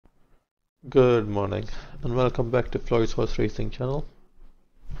Good morning and welcome back to Floyd's horse racing channel.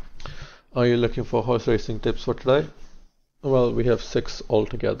 Are you looking for horse racing tips for today? Well, we have 6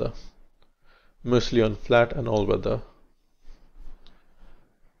 altogether, mostly on flat and all weather.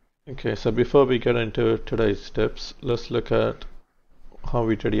 Okay, so before we get into today's tips, let's look at how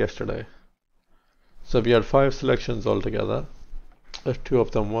we did yesterday. So we had 5 selections altogether. 2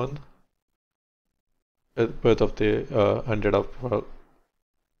 of them won. Both of they ended up well.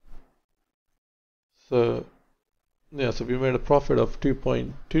 So we made a profit of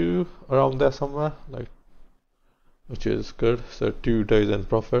 2.2 around there somewhere, which is good. So 2 days in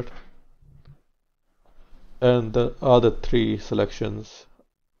profit. And the other 3 selections,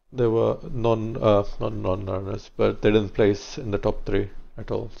 they were not non-runners, but they didn't place in the top 3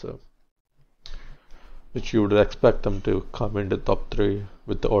 at all. So, which you would expect them to come in the top 3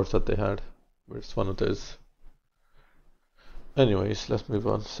 with the odds that they had. But it's one of those. Anyways, let's move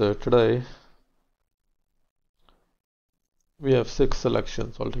on. So today we have 6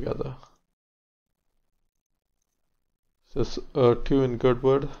 selections altogether. So 2 in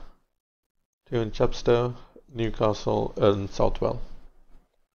Goodwood, 2 in Chepstow, Newcastle and Southwell.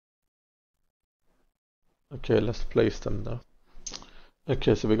 Okay, let's place them now.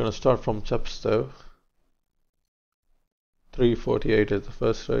 Okay, so we're going to start from Chepstow. 348 is the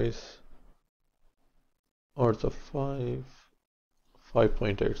first race. Odds of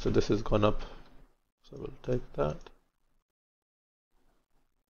 5.8. So this has gone up. So we'll take that.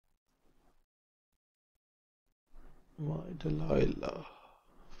 My Delilah.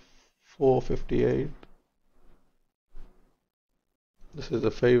 458. This is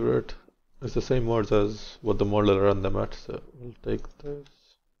a favorite. It's the same odds as what the model ran them at, so we'll take this.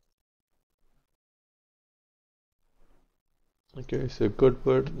 Okay, so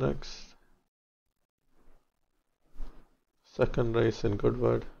Goodwood next. Second race in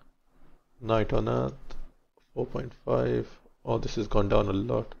Goodwood. Night on Earth. 4.5. Oh, this has gone down a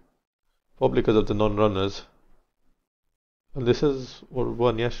lot. Probably because of the non-runners. And this is what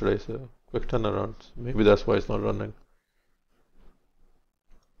won yesterday, so quick turnaround. Maybe that's why it's not running.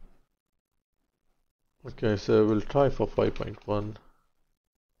 Okay, so we'll try for 5.1.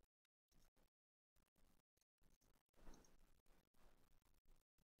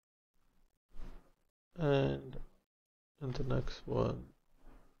 And the next one,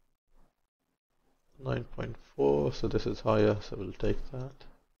 9.4, so this is higher, so we'll take that.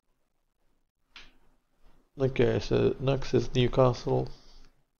 Okay, so next is Newcastle.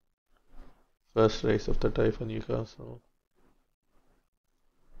 First race of the day for Newcastle.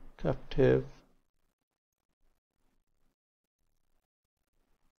 Captive.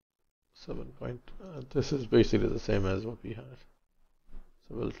 7 point. This is basically the same as what we had.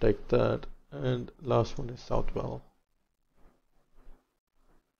 So we'll take that. And last one is Southwell.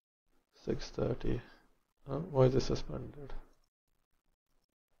 6:30. Why is it suspended?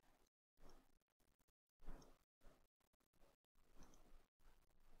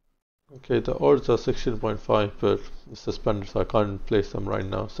 Okay, the odds are 16.5, but it's suspended, so I can't place them right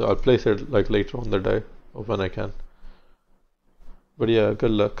now. So I'll place it like later on the day or when I can. But yeah,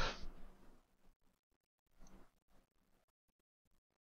 good luck.